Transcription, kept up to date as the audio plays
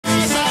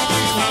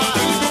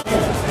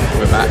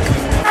back.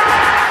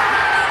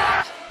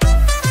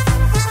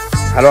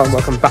 Hello and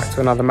welcome back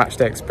to another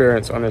matchday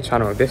experience on the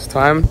channel. This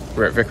time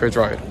we're at Vicarage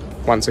Road,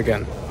 once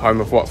again, home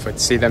of Watford, to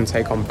see them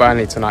take on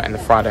Burnley tonight in the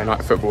Friday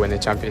night football in the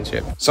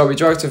Championship. So we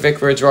drove to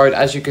Vicarage Road,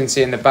 as you can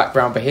see in the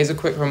background, but here's a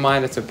quick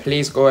reminder to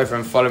please go over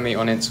and follow me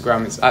on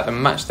Instagram. It's at the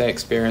Matchday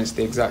Experience,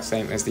 the exact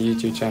same as the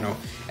YouTube channel.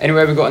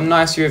 Anyway, we've got a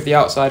nice view of the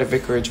outside of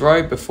Vicarage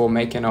Road before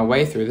making our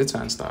way through the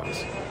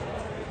turnstiles.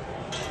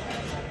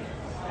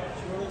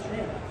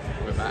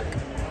 We're back.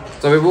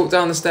 So we walked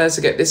down the stairs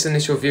to get this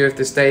initial view of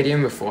the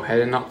stadium before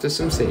heading up to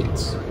some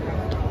seats.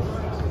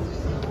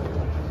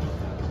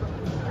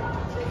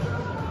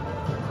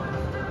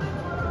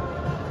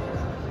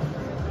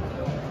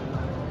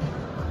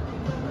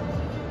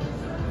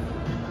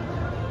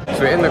 So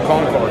we're in the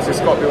concourse. It's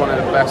got to be one of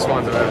the best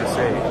ones I've ever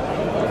seen.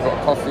 We've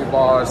got coffee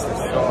bars, the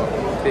shop,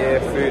 beer,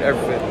 food,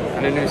 everything,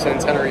 and a new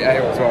centenary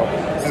ale as well.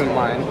 This isn't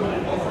mine,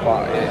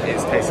 but it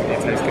tastes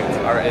good.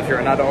 Alright, if you're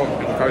an adult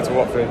and you go to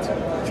Watford,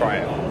 try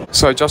it.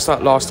 So just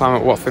like last time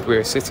at Watford, we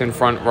were sitting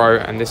front row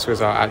and this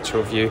was our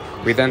actual view.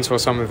 We then saw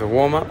some of the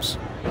warm-ups.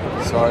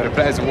 So the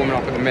players are warming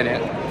up at the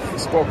minute. The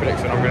score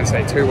prediction, I'm going to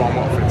say 2-1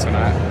 Watford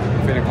tonight.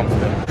 I'm feeling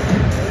confident.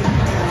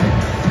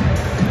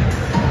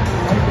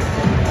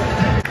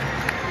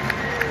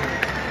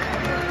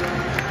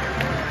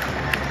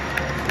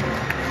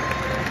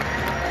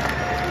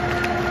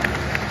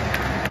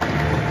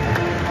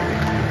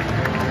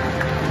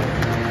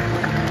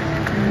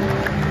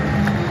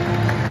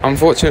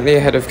 Unfortunately,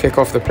 ahead of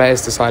kick-off, the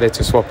players decided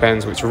to swap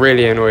ends, which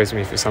really annoys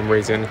me for some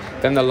reason.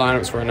 Then the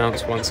lineups were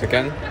announced once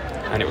again,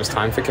 and it was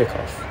time for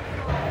kick-off.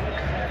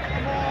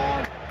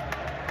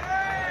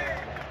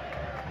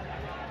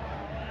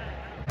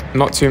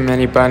 Not too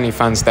many Burnley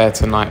fans there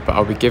tonight, but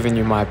I'll be giving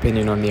you my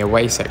opinion on the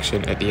away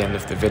section at the end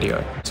of the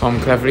video.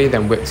 Tom cleverly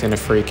then whipped in a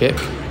free kick,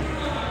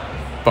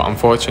 but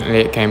unfortunately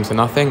it came to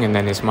nothing, and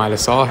then Ismail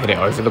Assar hit it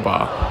over the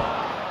bar.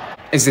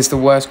 Is this the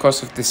worst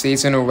cross of the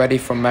season already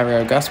from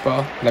Mario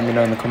Gaspar? Let me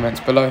know in the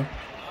comments below.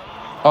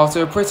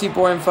 After a pretty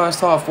boring first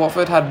half,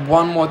 Watford had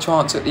one more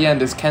chance at the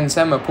end as Ken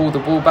Sema pulled the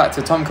ball back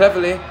to Tom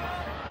Cleverley.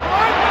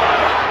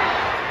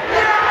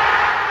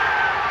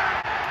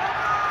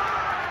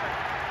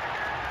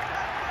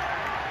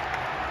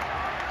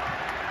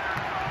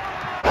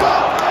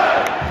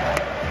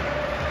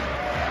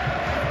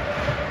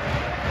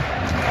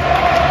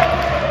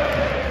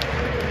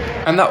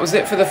 And that was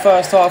it for the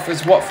first half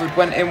as Watford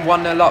went in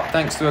 1-0 up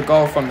thanks to a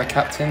goal from the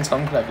captain,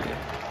 Tom Cleverley.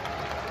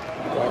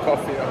 Got a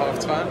coffee at half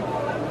time,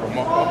 or a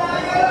mock-up.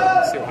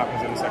 See what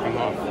happens in the second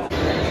half.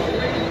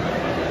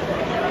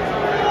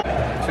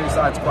 Two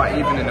sides quite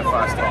even in the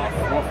first half.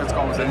 Watford's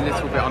goal was a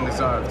little bit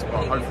undeserved,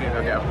 but hopefully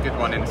they'll get a good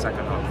one in the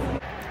second half.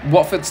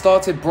 Watford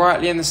started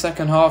brightly in the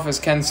second half as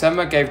Ken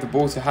Sema gave the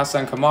ball to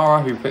Hassan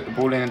Kamara, who put the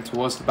ball in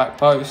towards the back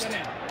post.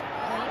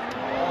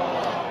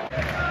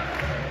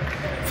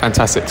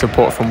 Fantastic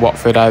support from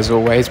Watford as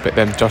always, but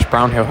then Josh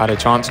Brownhill had a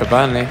chance for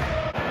Burnley.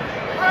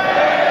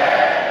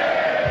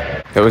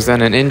 There was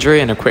then an injury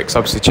and a quick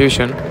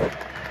substitution.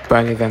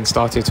 Burnley then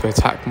started to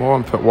attack more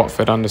and put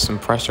Watford under some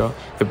pressure.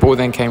 The ball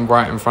then came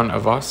right in front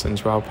of us and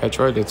Joao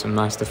Pedro did some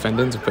nice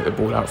defending to put the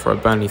ball out for a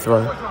Burnley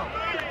throw.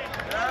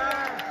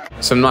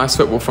 Some nice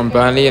football from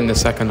Burnley in the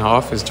second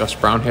half as Josh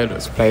Brownhill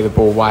looks to play the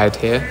ball wide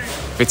here.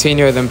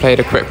 Vitinho then played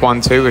a quick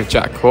 1-2 with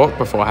Jack Cork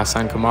before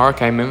Hassan Kamara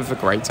came in with a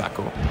great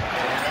tackle.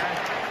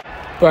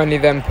 Burnley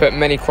then put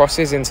many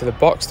crosses into the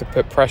box to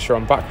put pressure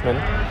on Bachmann.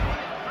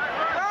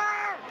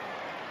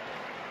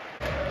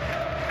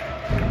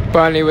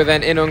 Burnley were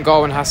then in on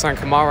goal and Hassan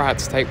Kamara had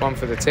to take one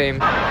for the team.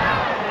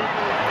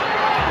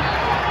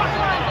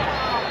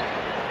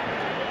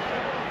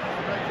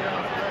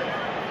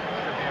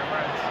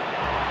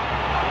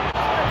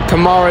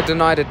 Kamara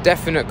denied a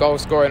definite goal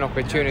scoring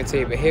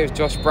opportunity, but here's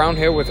Josh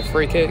Brownhill with a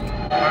free kick.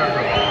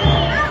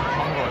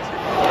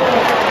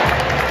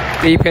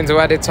 Deep into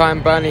added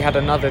time, Burnley had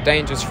another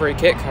dangerous free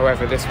kick,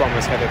 however this one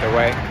was headed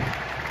away.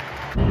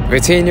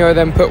 Vitinho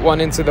then put one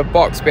into the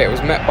box, but it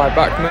was met by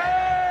Bachmann.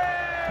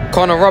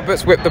 Connor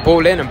Roberts whipped the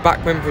ball in and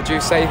Bachmann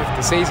produced save of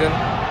the season.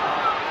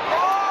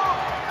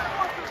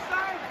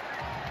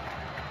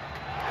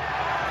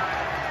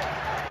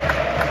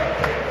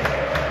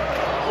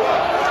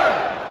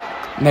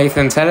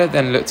 Nathan Teller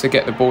then looked to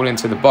get the ball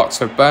into the box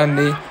for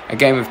Burnley. A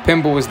game of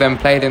pinball was then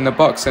played in the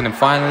box and then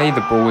finally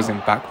the ball was in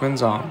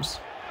Bachmann's arms.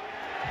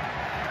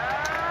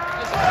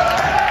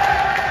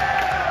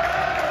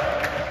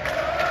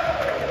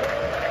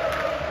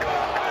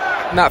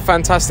 And that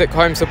fantastic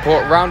home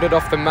support rounded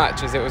off the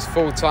match as it was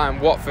full time.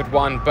 Watford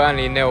 1,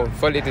 Burnley 0,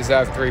 fully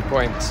deserved 3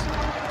 points.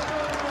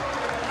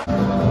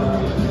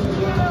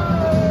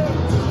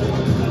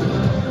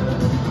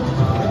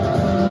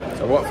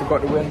 So Watford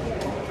got the win,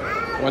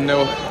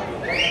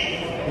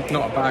 1-0.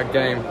 Not a bad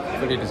game,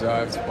 fully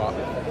deserved, but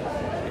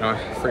know,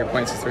 3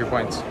 points is 3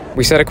 points.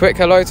 We said a quick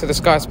hello to the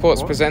Sky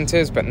Sports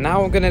presenters, but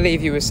now I'm going to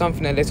leave you with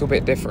something a little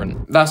bit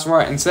different. That's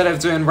right, instead of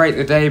doing Rate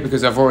the Day,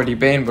 because I've already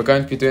been, we're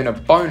going to be doing a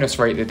bonus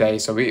Rate the Day.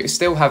 So we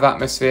still have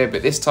atmosphere,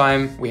 but this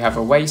time we have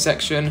away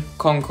section,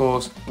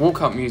 concourse,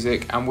 walk-up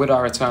music, and would I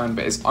return,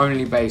 but it's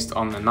only based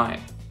on the night.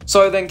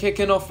 So then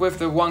kicking off with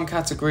the one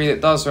category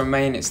that does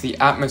remain, it's the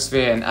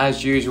atmosphere, and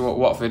as usual at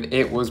Watford,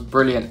 it was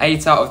brilliant.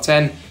 8 out of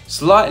 10,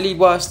 slightly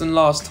worse than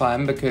last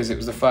time because it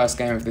was the first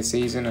game of the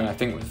season and I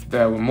think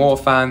there were more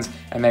fans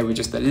and they were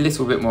just a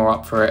little bit more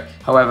up for it.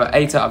 However,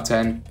 8 out of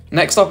 10.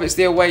 Next up, it's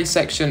the away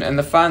section, and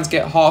the fans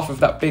get half of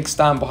that big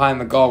stand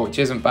behind the goal, which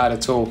isn't bad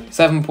at all.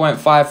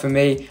 7.5 for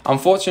me.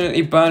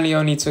 Unfortunately, Burnley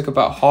only took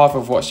about half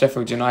of what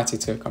Sheffield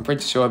United took. I'm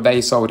pretty sure they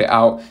sold it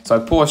out. So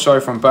poor show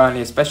from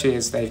Burnley, especially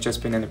as they've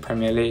just been in the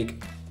Premier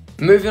League.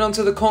 Moving on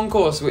to the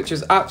concourse, which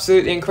is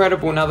absolutely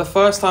incredible. Now, the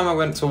first time I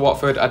went to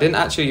Watford, I didn't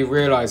actually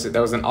realise that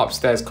there was an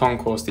upstairs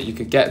concourse that you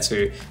could get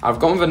to. I've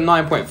gone with a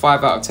 9.5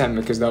 out of 10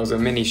 because there was a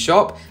mini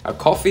shop, a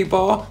coffee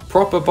bar,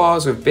 proper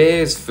bars with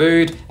beers,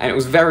 food, and it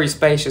was very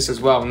spacious as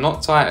well.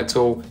 Not tight at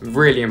all,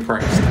 really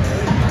impressed.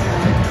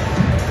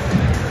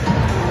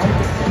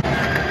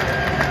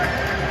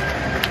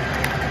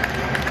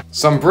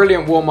 Some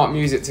brilliant warm-up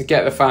music to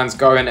get the fans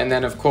going, and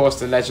then of course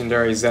the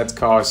legendary Z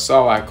car is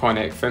so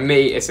iconic. For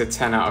me, it's a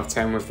 10 out of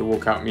 10 with the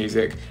walkout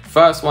music.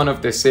 First one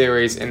of the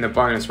series in the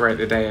bonus Rate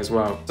the Day as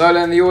well. So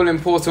then the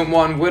all-important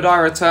one, would I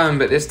return?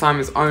 But this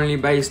time it's only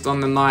based on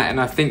the night, and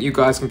I think you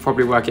guys can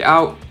probably work it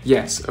out.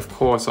 Yes, of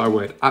course I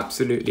would.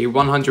 Absolutely,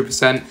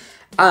 100%.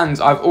 And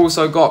I've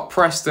also got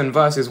Preston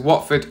versus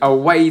Watford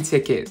away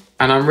tickets,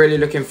 and I'm really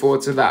looking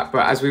forward to that.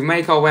 But as we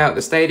make our way out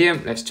the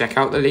stadium, let's check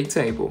out the league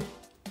table.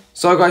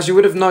 So guys, you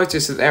would have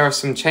noticed that there are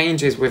some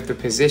changes with the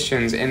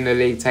positions in the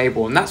league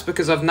table, and that's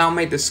because I've now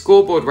made the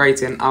scoreboard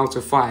rating out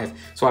of 5.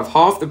 So I've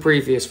halved the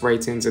previous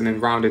ratings and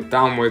then rounded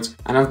downwards,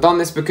 and I've done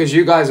this because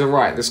you guys are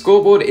right. The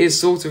scoreboard is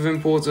sort of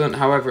important,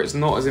 however it's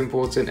not as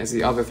important as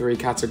the other 3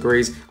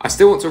 categories. I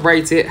still want to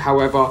rate it,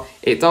 however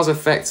it does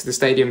affect the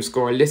stadium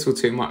score a little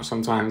too much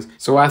sometimes,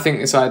 so I think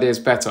this idea is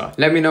better.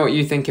 Let me know what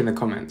you think in the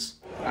comments.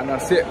 And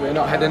that's it, we're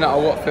not heading out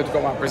of Watford.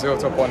 Got my Brazil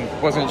top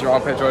on. Wasn't sure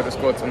if Pedro would have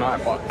scored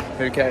tonight, but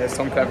who cares?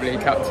 Tom Cleverley,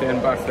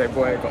 captain, birthday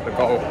boy, got the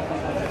goal.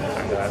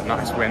 And a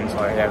nice win, so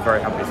yeah, very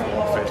happy for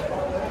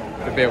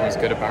Watford. The beer was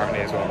good apparently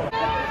as well.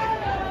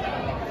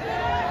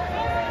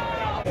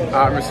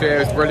 Atmosphere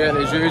was brilliant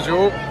as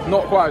usual.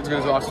 Not quite as good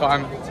as last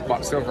time,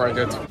 but still very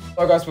good.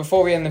 So guys,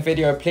 before we end the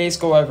video, please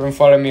go over and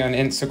follow me on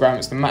Instagram.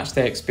 It's the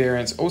Matchday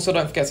Experience. Also,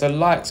 don't forget to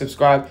like,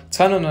 subscribe,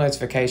 turn on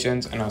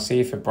notifications, and I'll see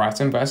you for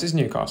Brighton versus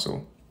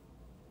Newcastle.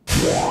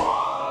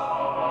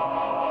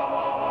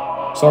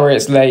 Sorry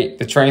it's late,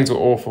 the trains were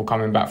awful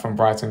coming back from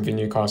Brighton v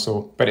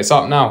Newcastle, but it's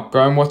up now,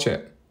 go and watch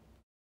it.